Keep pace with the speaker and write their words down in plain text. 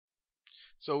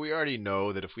So we already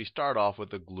know that if we start off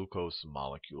with a glucose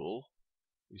molecule,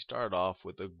 which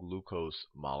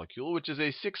is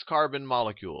a 6-carbon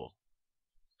molecule.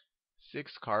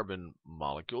 6-carbon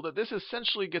molecule, that this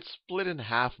essentially gets split in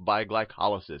half by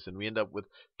glycolysis, and we end up with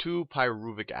 2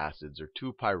 pyruvic acids, or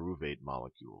 2 pyruvate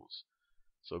molecules.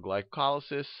 So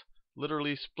glycolysis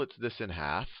literally splits this in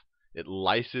half. It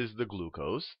lyses the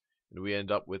glucose, and we end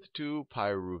up with 2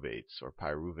 pyruvates, or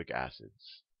pyruvic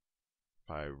acids.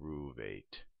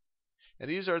 Pyruvate. And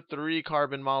these are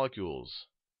 3-carbon molecules.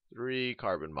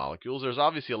 3-carbon molecules. There's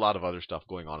obviously a lot of other stuff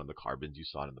going on in the carbons. You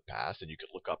saw it in the past, and you could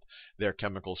look up their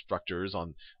chemical structures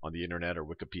on the internet or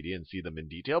Wikipedia and see them in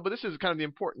detail. But this is kind of the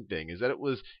important thing, is that it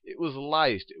was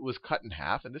lysed, it was cut in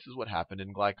half, and this is what happened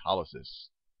in glycolysis.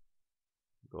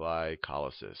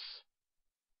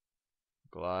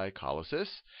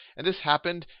 Glycolysis. And this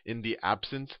happened in the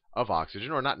absence of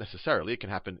oxygen, or not necessarily. It can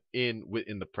happen in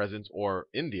the presence or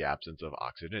in the absence of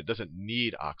oxygen. It doesn't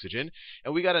need oxygen.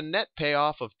 And we got a net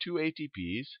payoff of 2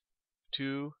 ATPs.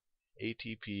 2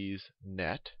 ATPs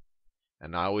net.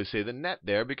 And I always say the net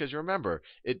there because you remember,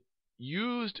 it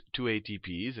used 2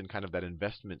 ATPs in kind of that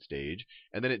investment stage,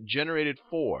 and then it generated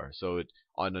 4. So it,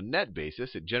 on a net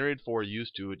basis, it generated 4,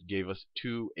 used 2, it gave us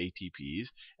 2 ATPs,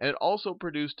 and it also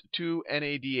produced 2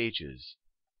 NADHs.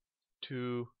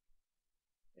 2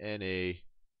 NADHs.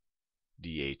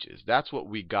 That's what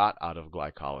we got out of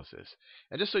glycolysis.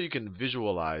 And just so you can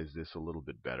visualize this a little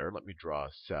bit better, let me draw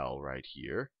a cell right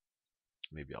here.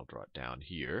 Maybe I'll draw it down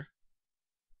here.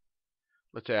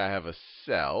 Let's say I have a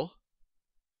cell.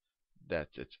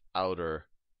 That's its outer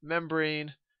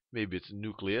membrane. Maybe its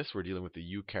nucleus. We're dealing with the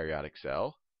eukaryotic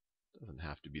cell. Doesn't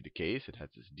have to be the case. It has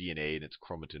this DNA in its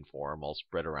chromatin form all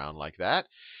spread around like that.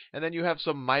 And then you have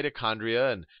some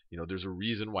mitochondria, and there's a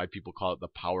reason why people call it the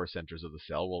power centers of the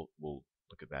cell. We'll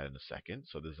look at that in a second.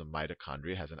 So there's a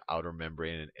mitochondria, has an outer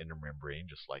membrane and an inner membrane,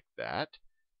 just like that.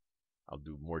 I'll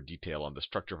do more detail on the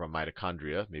structure of a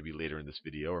mitochondria maybe later in this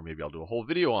video, or maybe I'll do a whole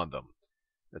video on them.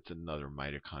 That's another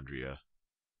mitochondria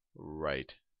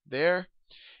right there.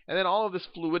 And then all of this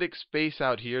fluidic space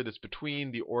out here that's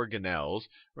between the organelles.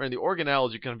 Where in the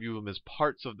organelles, you can view them as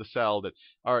parts of the cell that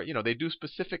are, they do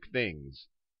specific things.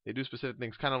 They do specific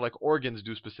things, kind of like organs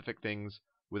do specific things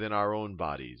within our own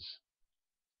bodies.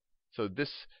 So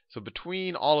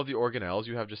between all of the organelles,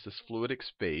 you have just this fluidic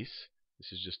space.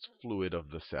 This is just fluid of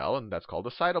the cell, and that's called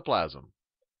the cytoplasm.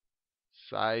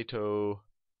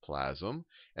 Cytoplasm.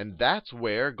 And that's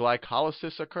where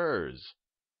glycolysis occurs.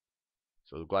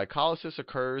 So glycolysis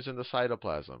occurs in the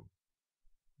cytoplasm.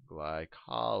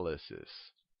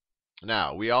 Glycolysis.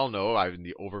 Now, we all know, in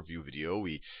the overview video,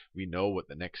 we know what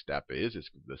the next step is. It's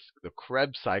the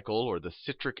Krebs cycle, or the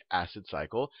citric acid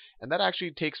cycle. And that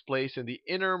actually takes place in the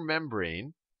inner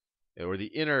membrane, or the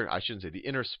inner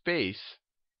space.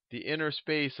 The inner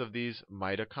space of these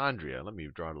mitochondria. Let me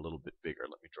draw it a little bit bigger.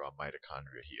 Let me draw a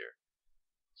mitochondria here.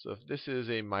 So if this is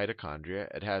a mitochondria,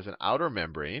 it has an outer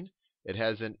membrane. It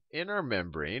has an inner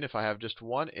membrane. If I have just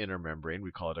one inner membrane,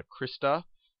 we call it a crista.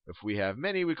 If we have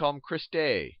many, we call them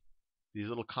cristae. These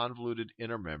little convoluted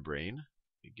inner membrane.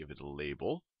 Let me give it a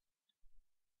label.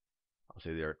 I'll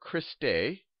say they are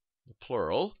cristae, the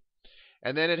plural.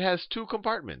 And then it has 2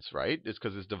 compartments, right? It's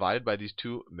because it's divided by these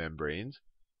 2 membranes.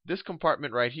 This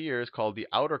compartment right here is called the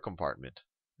outer compartment.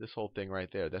 This whole thing right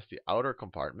there, that's the outer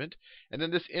compartment. And then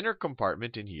this inner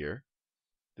compartment in here,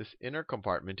 is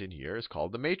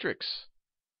called the matrix.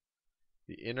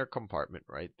 The inner compartment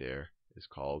right there is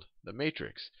called the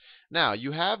matrix. Now,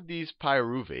 you have these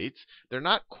pyruvates. They're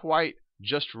not quite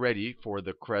just ready for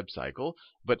the Krebs cycle,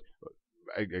 but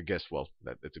I guess, well,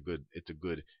 it's a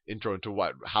good intro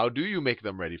into how do you make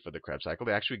them ready for the Krebs cycle?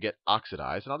 They actually get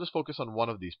oxidized, and I'll just focus on one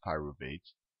of these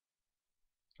pyruvates.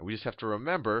 And we just have to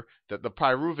remember that the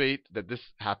pyruvate, that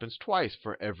this happens twice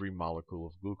for every molecule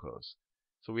of glucose.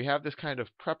 So we have this kind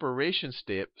of preparation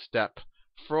step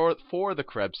for the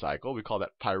Krebs cycle. We call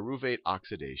that pyruvate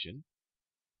oxidation.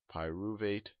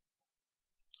 Pyruvate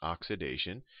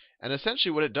oxidation. And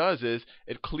essentially what it does is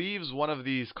it cleaves one of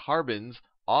these carbons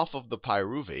off of the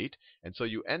pyruvate. And so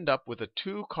you end up with a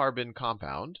 2-carbon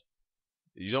compound.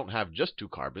 You don't have just 2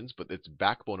 carbons, but its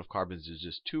backbone of carbons is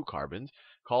just 2 carbons,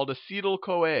 called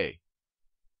acetyl-CoA.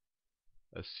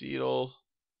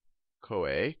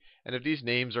 Acetyl-CoA. And if these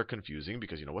names are confusing,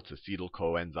 because, what's acetyl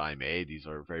coenzyme A? These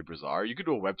are very bizarre. You could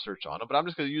do a web search on it, but I'm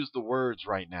just going to use the words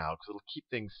right now because it'll keep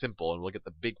things simple and we'll get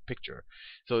the big picture.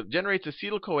 So it generates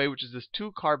acetyl-CoA, which is this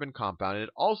 2-carbon compound, and it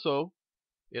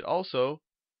also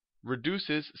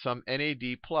reduces some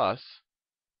NAD+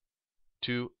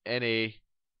 to NAD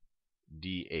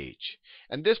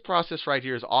And this process right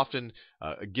here is often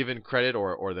given credit,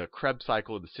 or the Krebs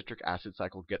cycle, or the citric acid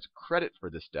cycle, gets credit for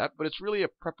this step, but it's really a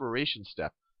preparation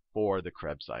step for the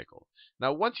Krebs cycle.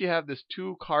 Now, once you have this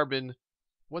two carbon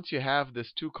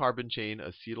chain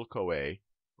acetyl-CoA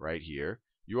right here,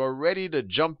 you are ready to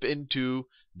jump into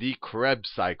the Krebs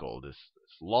cycle, this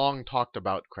long talked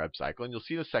about Krebs cycle, and you'll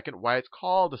see in a second why it's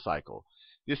called a cycle.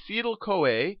 The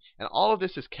acetyl-CoA, and all of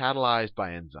this is catalyzed by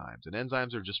enzymes. And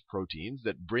enzymes are just proteins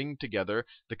that bring together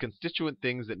the constituent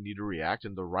things that need to react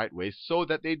in the right way so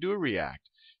that they do react.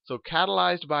 So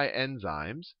catalyzed by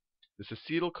enzymes, this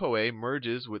acetyl-CoA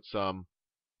merges with some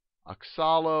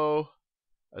oxaloacetic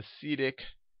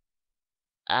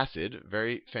acid,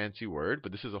 very fancy word,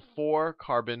 but this is a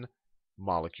 4-carbon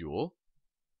molecule.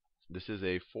 This is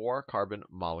a 4-carbon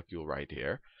molecule right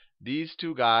here. These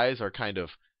two guys are kind of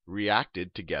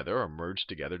reacted together or merged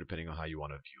together, depending on how you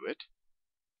want to view it.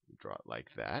 Draw it like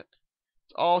that.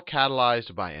 It's all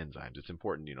catalyzed by enzymes. It's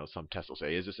important, some tests will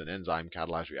say, is this an enzyme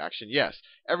catalyzed reaction? Yes,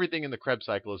 everything in the Krebs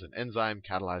cycle is an enzyme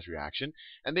catalyzed reaction,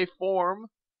 and they form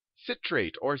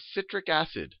citrate or citric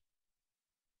acid.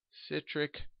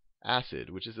 Citric acid,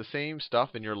 which is the same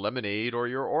stuff in your lemonade or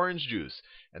your orange juice.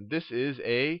 And this is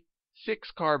a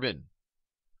 6-carbon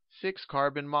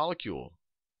molecule,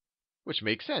 which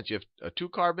makes sense. You have a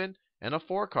 2-carbon and a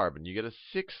 4-carbon. You get a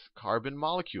 6-carbon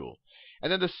molecule.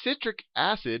 And then the citric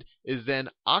acid is then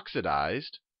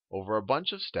oxidized over a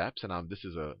bunch of steps. And this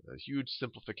is a huge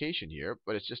simplification here,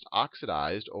 but it's just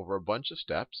oxidized over a bunch of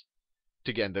steps.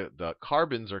 Again, the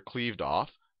carbons are cleaved off.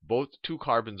 Both 2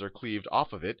 carbons are cleaved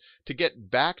off of it to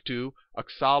get back to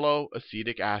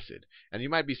oxaloacetic acid. And you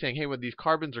might be saying, hey, when these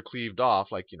carbons are cleaved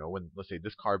off, like, when, let's say,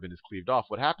 this carbon is cleaved off,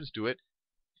 what happens to it?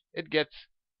 It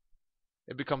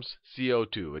becomes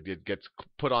CO2. It gets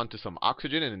put onto some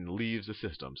oxygen and then leaves the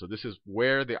system. So this is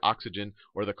where the oxygen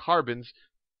or the carbons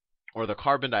or the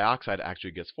carbon dioxide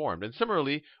actually gets formed. And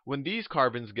similarly, when these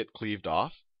carbons get cleaved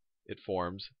off, it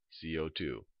forms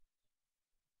CO2.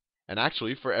 And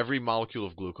actually, for every molecule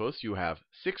of glucose, you have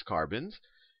 6 carbons.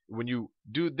 When you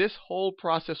do this whole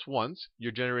process once,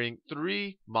 you're generating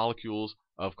 3 molecules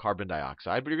of carbon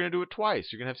dioxide, but you're going to do it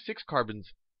twice. You're going to have 6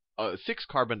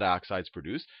 carbon dioxides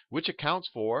produced, which accounts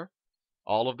for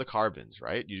all of the carbons,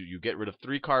 right? You get rid of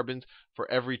 3 carbons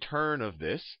for every turn of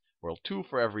this, well, 2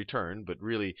 for every turn, but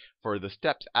really for the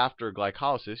steps after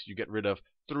glycolysis, you get rid of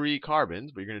 3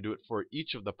 carbons, but you're going to do it for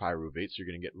each of the pyruvates. So you're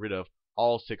going to get rid of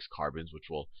all 6 carbons, which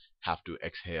will have to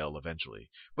exhale eventually.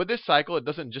 But this cycle, it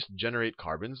doesn't just generate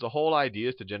carbons. The whole idea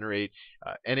is to generate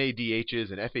NADHs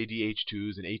and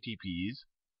FADH2s and ATPs.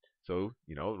 So,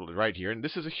 right here, and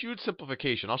this is a huge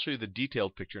simplification. I'll show you the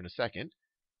detailed picture in a second.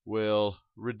 We'll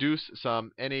reduce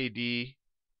some NAD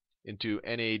into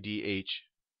NADH,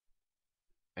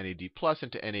 NAD plus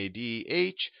into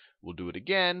NADH. We'll do it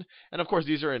again. And of course,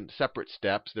 these are in separate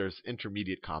steps. There's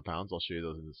intermediate compounds. I'll show you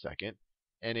those in a second.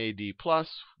 NAD plus,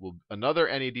 another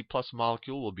NAD plus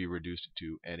molecule will be reduced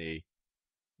to NADH.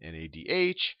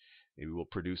 Maybe we'll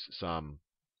produce some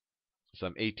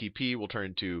ATP will turn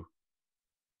into,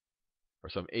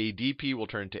 or some ADP will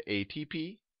turn into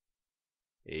ATP.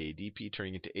 ADP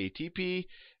turning into ATP.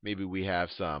 Maybe we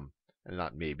have some, and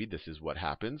not maybe, this is what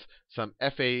happens. Some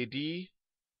FAD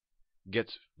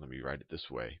gets, let me write it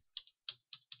this way.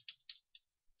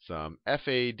 Some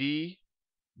FAD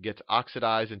gets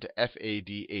oxidized into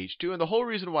FADH2. And the whole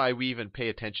reason why we even pay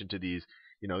attention to these,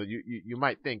 you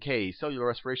might think, hey, cellular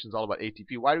respiration is all about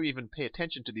ATP. Why do we even pay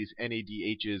attention to these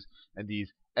NADHs and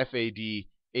these FADH2s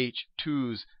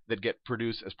that get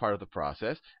produced as part of the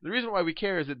process? The reason why we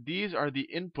care is that these are the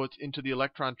inputs into the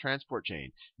electron transport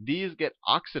chain. These get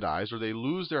oxidized, or they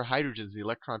lose their hydrogens in the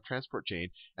electron transport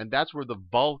chain, and that's where the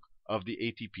bulk of the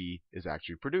ATP is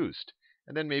actually produced.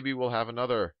 And then maybe we'll have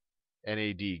another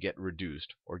NAD get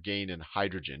reduced or gain in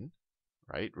hydrogen,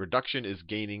 right? Reduction is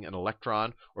gaining an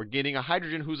electron or gaining a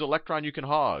hydrogen whose electron you can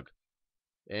hog.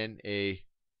 NADH.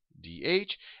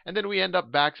 And then we end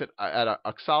up back at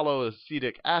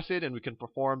oxaloacetic acid, and we can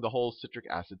perform the whole citric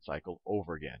acid cycle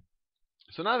over again.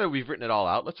 So now that we've written it all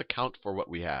out, let's account for what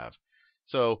we have.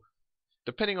 So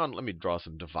depending on, let me draw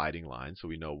some dividing lines so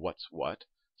we know what's what.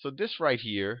 So this right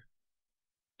here,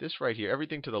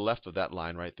 everything to the left of that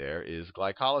line right there is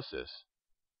glycolysis.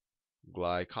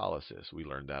 Glycolysis, we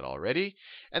learned that already.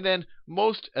 And then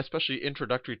most, especially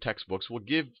introductory textbooks, will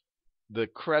give the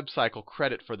Krebs cycle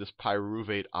credit for this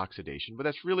pyruvate oxidation, but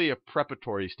that's really a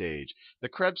preparatory stage. The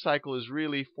Krebs cycle is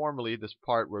really formally this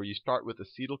part where you start with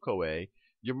acetyl-CoA,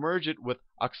 you merge it with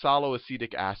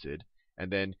oxaloacetic acid,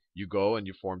 and then you go and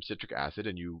you form citric acid,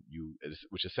 and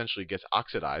which essentially gets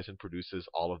oxidized and produces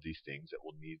all of these things that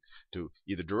will need to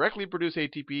either directly produce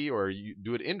ATP or you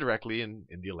do it indirectly in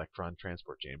the electron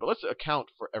transport chain. But let's account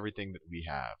for everything that we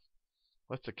have.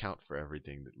 Let's account for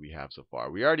everything that we have so far.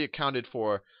 We already accounted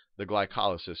for the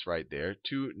glycolysis right there.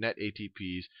 2 net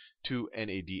ATPs, 2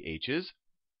 NADHs.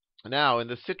 Now, in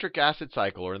the citric acid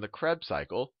cycle, or in the Krebs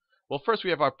cycle, well, first we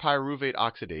have our pyruvate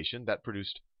oxidation that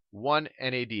produced 1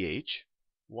 NADH.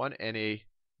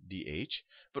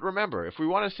 But remember, if we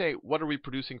want to say what are we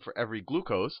producing for every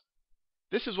glucose,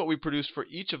 this is what we produced for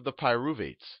each of the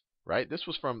pyruvates, right? This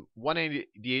was from 1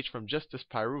 NADH from just this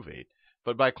pyruvate.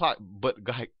 But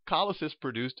glycolysis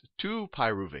produced 2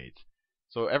 pyruvates.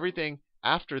 So everything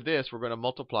after this we're going to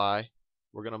multiply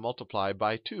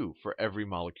by 2 for every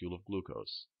molecule of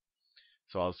glucose.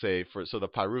 So I'll say so the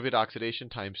pyruvate oxidation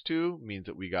times 2 means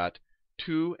that we got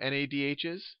 2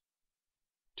 NADHs,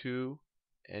 2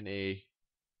 NADHs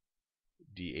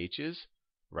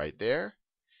right there.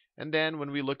 And then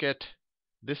when we look at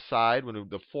this side,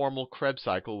 the formal Krebs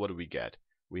cycle, what do we get?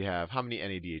 We have how many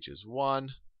NADHs? 1,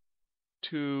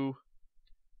 2,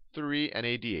 3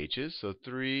 NADHs. So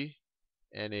 3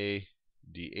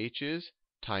 NADHs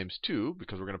times 2,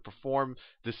 because we're going to perform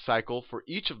this cycle for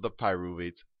each of the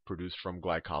pyruvates produced from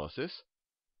glycolysis.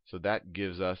 So that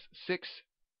gives us 6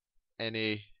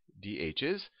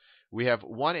 NADHs. We have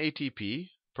 1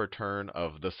 ATP per turn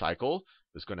of the cycle.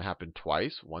 This is going to happen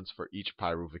twice, once for each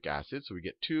pyruvic acid. So we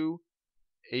get 2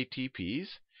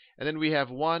 ATPs. And then we have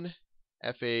 1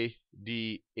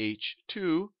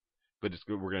 FADH2. But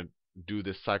we're going to do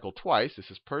this cycle twice.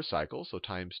 This is per cycle, so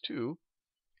times 2.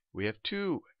 We have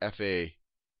 2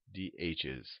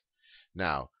 FADHs.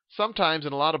 Now, sometimes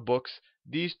in a lot of books,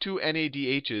 these 2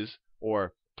 NADHs,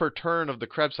 or per turn of the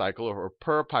Krebs cycle, or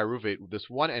per pyruvate, this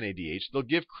 1 NADH, they'll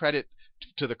give credit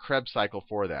to the Krebs cycle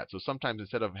for that. So sometimes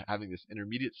instead of having this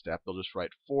intermediate step, they'll just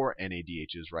write 4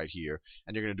 NADHs right here,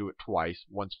 and you're going to do it twice,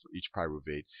 once for each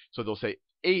pyruvate. So they'll say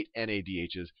 8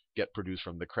 NADHs get produced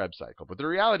from the Krebs cycle. But the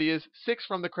reality is 6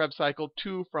 from the Krebs cycle,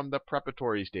 2 from the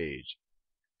preparatory stage.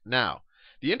 Now,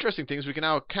 the interesting thing is we can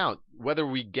now count whether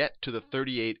we get to the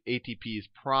 38 ATPs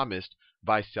promised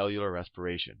by cellular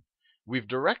respiration. We've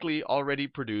directly already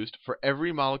produced for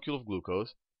every molecule of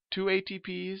glucose 2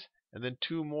 ATPs and then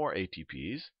 2 more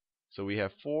ATPs. So we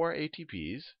have 4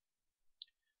 ATPs.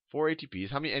 4 ATPs.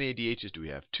 How many NADHs do we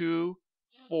have? 2,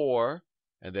 4,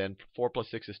 and then 4 plus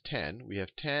 6 is 10. We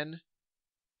have 10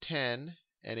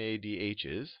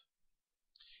 NADHs.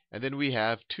 And then we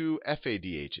have 2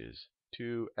 FADHs.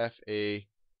 2 FADH2s.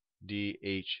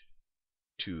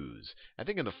 I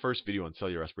think in the first video on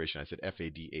cellular respiration I said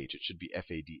FADH. It should be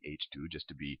FADH2 just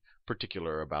to be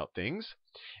particular about things.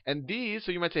 And these,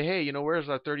 so you might say, hey, where's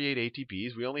our 38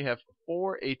 ATPs? We only have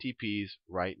 4 ATPs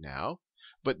right now.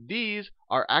 But these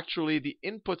are actually the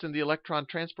inputs in the electron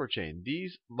transport chain.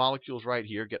 These molecules right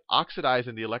here get oxidized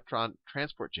in the electron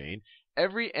transport chain.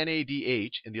 Every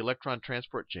NADH in the electron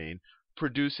transport chain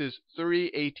produces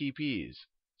 3 ATPs.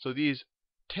 So these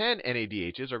 10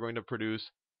 NADHs are going to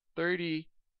produce 30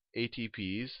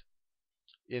 ATPs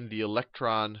in the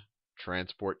electron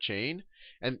transport chain.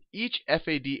 And each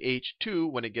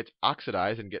FADH2, when it gets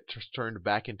oxidized and gets turned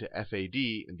back into FAD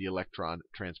in the electron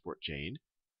transport chain,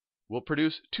 will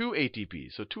produce 2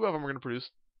 ATPs. So 2 of them are going to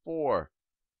produce 4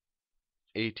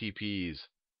 ATPs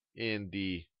in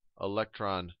the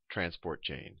electron transport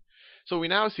chain. So we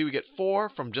now see we get 4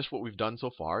 from just what we've done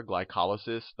so far,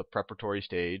 glycolysis, the preparatory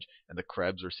stage, and the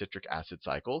Krebs or citric acid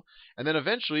cycle. And then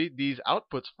eventually these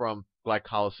outputs from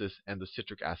glycolysis and the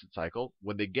citric acid cycle,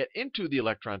 when they get into the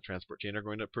electron transport chain, are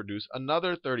going to produce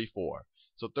another 34.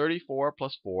 So 34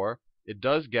 plus 4, it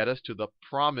does get us to the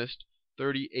promised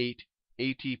 38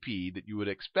 ATP that you would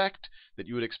expect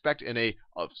in a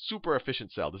super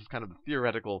efficient cell. This is kind of the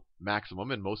theoretical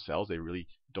maximum. In most cells, they really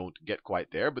don't get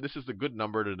quite there, but this is a good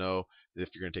number to know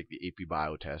if you're going to take the AP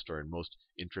Bio test or in most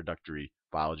introductory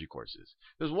biology courses.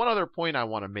 There's one other point I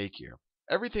want to make here.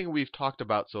 Everything we've talked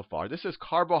about so far, this is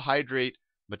carbohydrate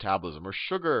metabolism, or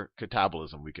sugar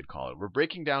catabolism, we could call it. We're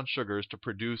breaking down sugars to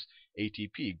produce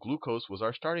ATP. Glucose was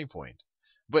our starting point.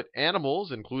 But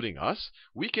animals, including us,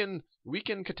 we can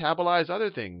catabolize other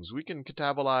things. We can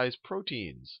catabolize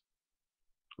proteins.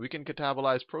 We can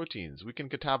catabolize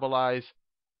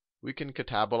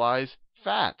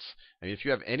fats. I mean, if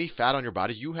you have any fat on your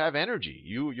body, you have energy.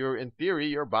 You're in theory,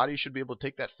 your body should be able to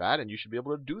take that fat and you should be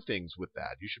able to do things with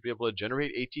that. You should be able to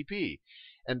generate ATP.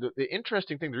 And the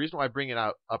interesting thing, the reason why I bring it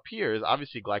up here is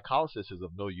obviously glycolysis is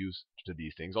of no use to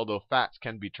these things, although fats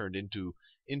can be turned into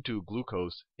into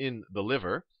glucose in the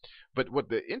liver. But what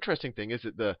the interesting thing is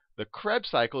that the Krebs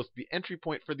cycle is the entry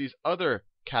point for these other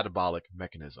catabolic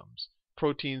mechanisms.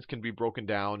 Proteins can be broken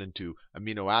down into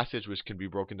amino acids, which can be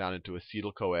broken down into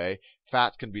acetyl-CoA.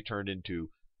 Fats can be turned into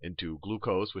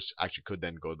glucose, which actually could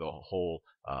then go the whole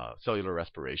cellular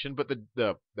respiration. But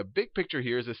the big picture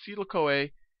here is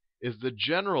acetyl-CoA is the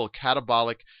general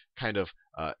catabolic kind of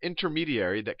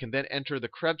intermediary that can then enter the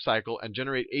Krebs cycle and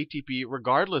generate ATP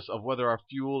regardless of whether our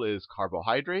fuel is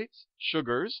carbohydrates,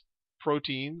 sugars,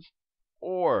 proteins,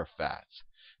 or fats.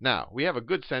 Now, we have a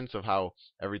good sense of how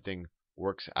everything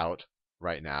works out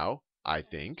right now, I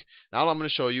think. Now I'm going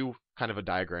to show you kind of a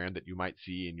diagram that you might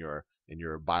see in your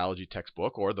biology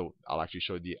textbook, or I'll actually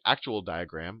show you the actual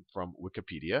diagram from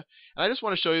Wikipedia. And I just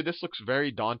want to show you this looks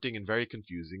very daunting and very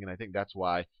confusing, and I think that's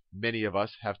why many of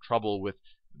us have trouble with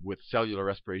cellular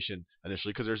respiration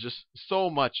initially, because there's just so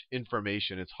much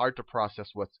information. It's hard to process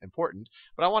what's important.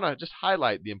 But I want to just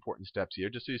highlight the important steps here,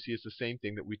 just so you see it's the same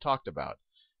thing that we talked about.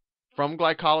 From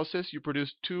glycolysis, you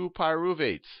produce 2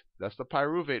 pyruvates. That's the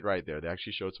pyruvate right there. They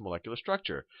actually showed some molecular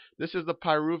structure. This is the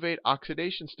pyruvate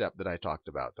oxidation step that I talked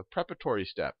about, the preparatory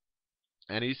step.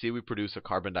 And you see we produce a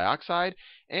carbon dioxide,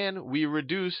 and we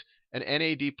reduce an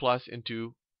NAD plus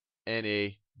into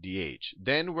NADH.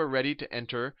 Then we're ready to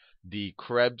enter the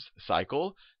Krebs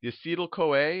cycle. The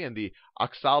acetyl-CoA and the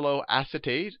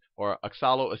oxaloacetate, or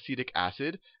oxaloacetic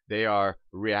acid, they are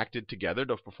reacted together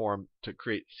to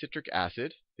create citric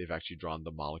acid. They've actually drawn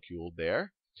the molecule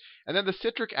there. And then the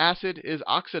citric acid is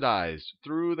oxidized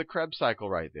through the Krebs cycle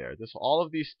right there. All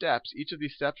of these steps, each of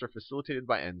these steps are facilitated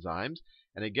by enzymes,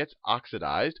 and it gets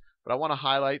oxidized. But I want to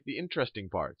highlight the interesting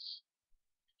parts.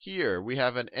 Here we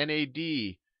have an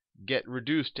NAD get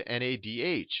reduced to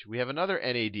NADH. We have another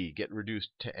NAD get reduced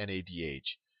to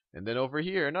NADH. And then over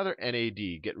here, another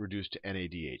NAD get reduced to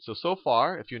NADH. So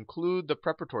far, if you include the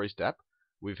preparatory step,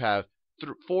 we've had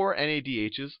 4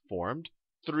 NADHs formed,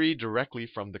 3 directly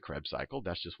from the Krebs cycle.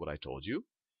 That's just what I told you.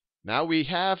 Now we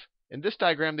have, in this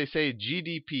diagram, they say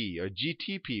GDP or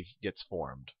GTP gets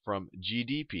formed from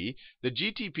GDP. The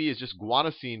GTP is just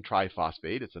guanosine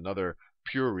triphosphate. It's another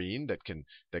purine that can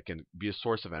be a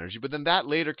source of energy. But then that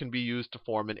later can be used to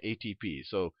form an ATP.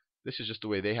 So this is just the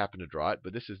way they happen to draw it,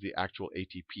 but this is the actual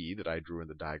ATP that I drew in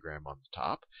the diagram on the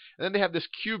top. And then they have this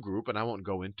Q group, and I won't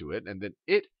go into it, and then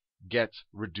it gets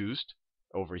reduced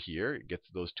over here. It gets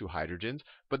those 2 hydrogens,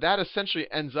 but that essentially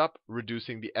ends up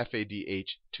reducing the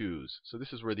FADH2s. So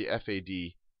this is where the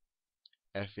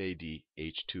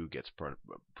FADH2 gets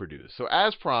produced. So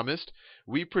as promised,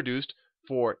 we produced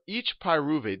for each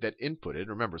pyruvate that inputted,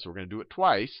 remember, so we're going to do it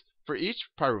twice. For each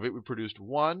pyruvate, we produced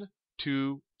 1,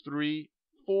 2, 3,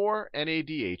 4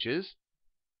 NADHs.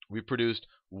 We produced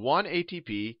 1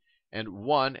 ATP and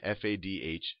 1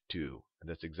 FADH2. And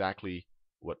that's exactly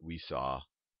what we saw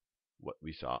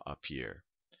up here.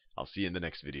 I'll see you in the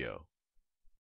next video.